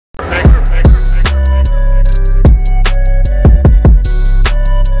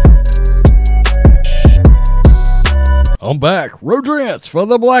back. Rodrance for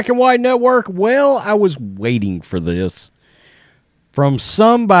the Black and White Network. Well, I was waiting for this from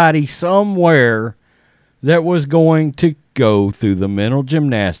somebody somewhere that was going to go through the mental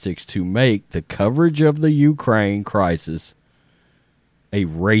gymnastics to make the coverage of the Ukraine crisis a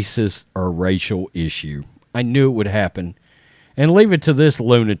racist or racial issue. I knew it would happen. And leave it to this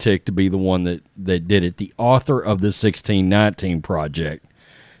lunatic to be the one that did it, the author of the 1619 Project,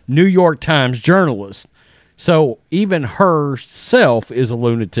 New York Times journalist. So even herself is a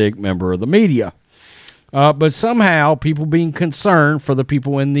lunatic member of the media. But somehow people being concerned for the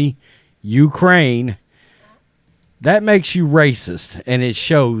people in the Ukraine, that makes you racist, and it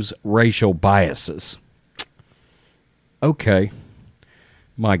shows racial biases. Okay.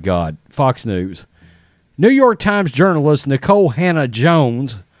 My God. Fox News. New York Times journalist Nikole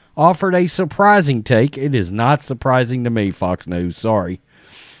Hannah-Jones offered a surprising take. It is not surprising to me, Fox News, sorry.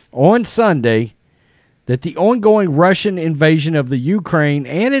 On Sunday, that the ongoing Russian invasion of the Ukraine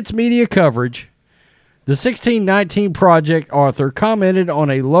and its media coverage, the 1619 Project author commented on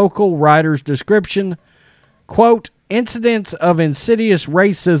a local writer's description, quote, incidents of insidious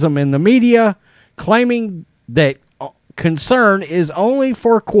racism in the media, claiming that concern is only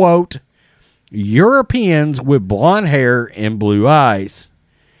for, quote, Europeans with blonde hair and blue eyes.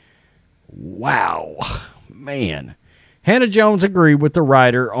 Wow, man. Hannah-Jones agreed with the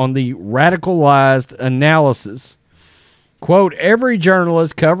writer on the radicalized analysis. Quote, every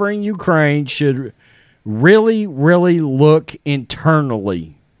journalist covering Ukraine should really, really look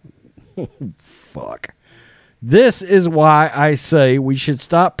internally. Fuck. This is why I say we should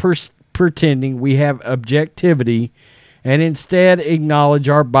stop pretending we have objectivity and instead acknowledge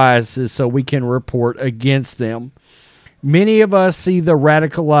our biases so we can report against them. Many of us see the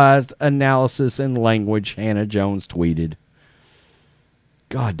radicalized analysis and language, Hannah-Jones tweeted.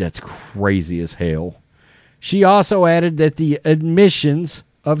 God, that's crazy as hell. She also added that the admissions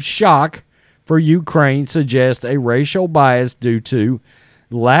of shock for Ukraine suggest a racial bias due to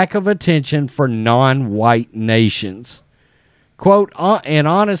lack of attention for non-white nations. Quote, and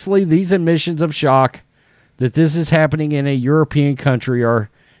honestly, these admissions of shock that this is happening in a European country are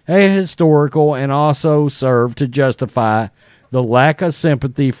ahistorical and also serve to justify the lack of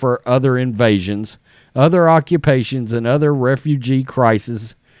sympathy for other invasions, other occupations, and other refugee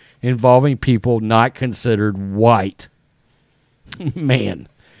crises involving people not considered white. Man.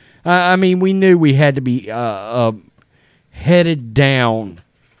 I mean, we knew we had to be headed down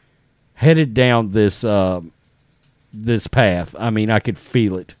this this path. I mean, I could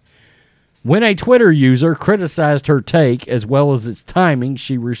feel it. When a Twitter user criticized her take as well as its timing,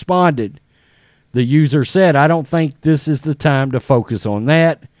 she responded. The user said, I don't think this is the time to focus on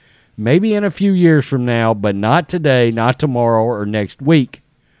that. Maybe in a few years from now, but not today, not tomorrow, or next week.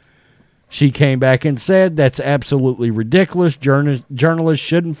 She came back and said, that's absolutely ridiculous. Journalists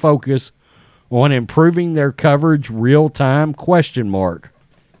shouldn't focus on improving their coverage real-time, ?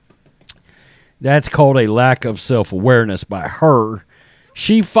 That's called a lack of self-awareness by her.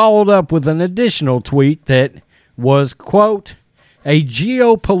 She followed up with an additional tweet that was, quote, a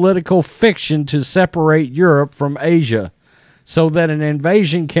geopolitical fiction to separate Europe from Asia so that an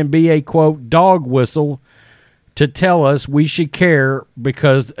invasion can be a, quote, dog whistle to tell us we should care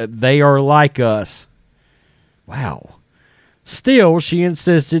because they are like us. Wow. Still, she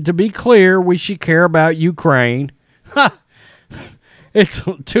insisted, to be clear, we should care about Ukraine. Ha! It's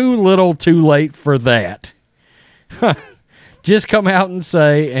too little too late for that. Just come out and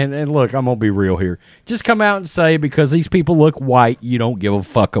say, and look, I'm going to be real here. Just come out and say, because these people look white, you don't give a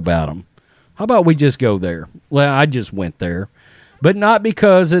fuck about them. How about we just go there? Well, I just went there. But not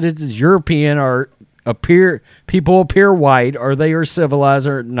because it is European or people appear white or they are civilized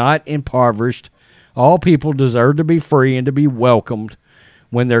or not impoverished. All people deserve to be free and to be welcomed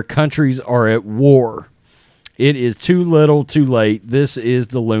when their countries are at war. It is too little too late. This is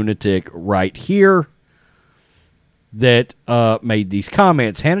the lunatic right here that made these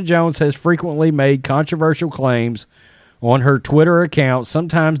comments. Hannah-Jones has frequently made controversial claims on her Twitter account,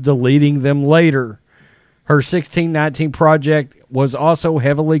 sometimes deleting them later. Her 1619 Project was also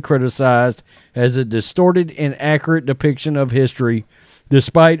heavily criticized as a distorted, inaccurate depiction of history,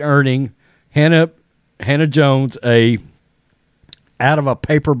 despite earning Hannah-Jones a out of a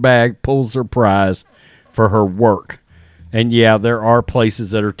paper bag Pulitzer Prize for her work. And yeah, there are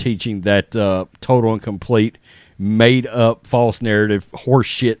places that are teaching that total and complete made up false narrative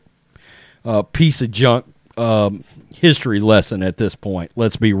horseshit piece of junk history lesson at this point.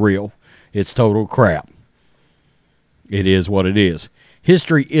 Let's be real. It's total crap. It is what it is.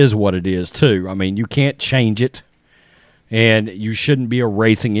 History is what it is too. I mean, you can't change it, and you shouldn't be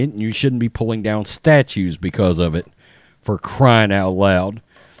erasing it, and you shouldn't be pulling down statues because of it. for crying out loud.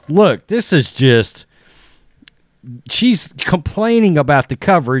 Look, this is just... She's complaining about the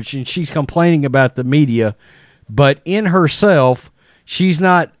coverage and she's complaining about the media, but in herself, she's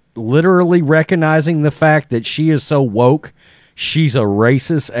not literally recognizing the fact that she is so woke. She's a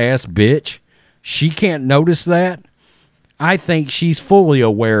racist ass bitch. She can't notice that. I think she's fully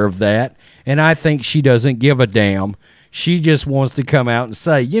aware of that, and I think she doesn't give a damn. She just wants to come out and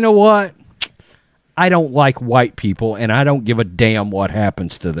say, you know what? I don't like white people, and I don't give a damn what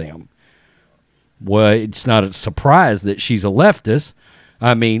happens to them. Well, it's not a surprise that she's a leftist.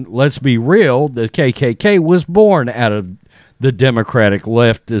 I mean, let's be real. The KKK was born out of the Democratic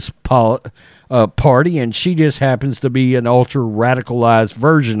leftist party, and she just happens to be an ultra-radicalized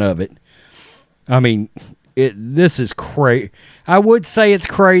version of it. I mean, this is crazy. I would say it's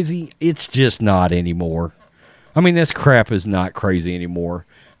crazy. It's just not anymore. I mean, this crap is not crazy anymore.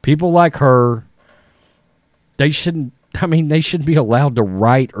 People like her, they shouldn't be allowed to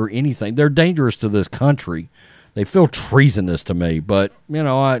write or anything. They're dangerous to this country. They feel treasonous to me. But, you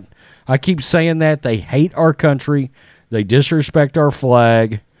know, I keep saying that. They hate our country. They disrespect our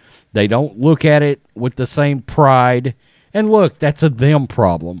flag. They don't look at it with the same pride. And look, that's a them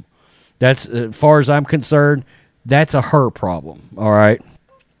problem. That's, as far as I'm concerned, that's a her problem. All right?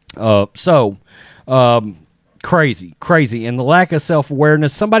 Crazy. And the lack of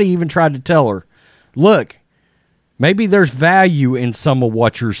self-awareness, somebody even tried to tell her, look, maybe there's value in some of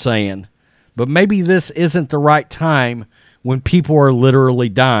what you're saying, but maybe this isn't the right time when people are literally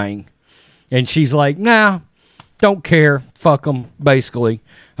dying. And she's like, nah, don't care. Fuck them, basically.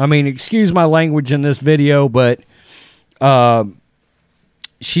 I mean, excuse my language in this video, but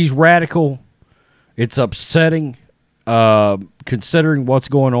she's radical. It's upsetting, considering what's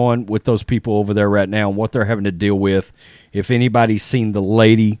going on with those people over there right now and what they're having to deal with. If anybody's seen the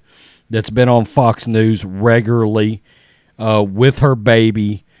lady that's been on Fox News regularly with her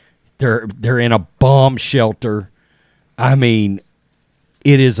baby, they're in a bomb shelter. I mean,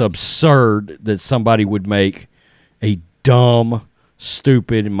 it is absurd that somebody would make a dumb,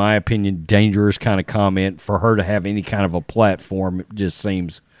 stupid, in my opinion, dangerous kind of comment. For her to have any kind of a platform, it just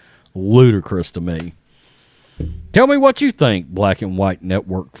seems ludicrous to me. Tell me what you think, Black and White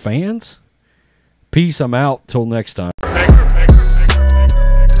Network fans. Peace. I'm out. Till next time.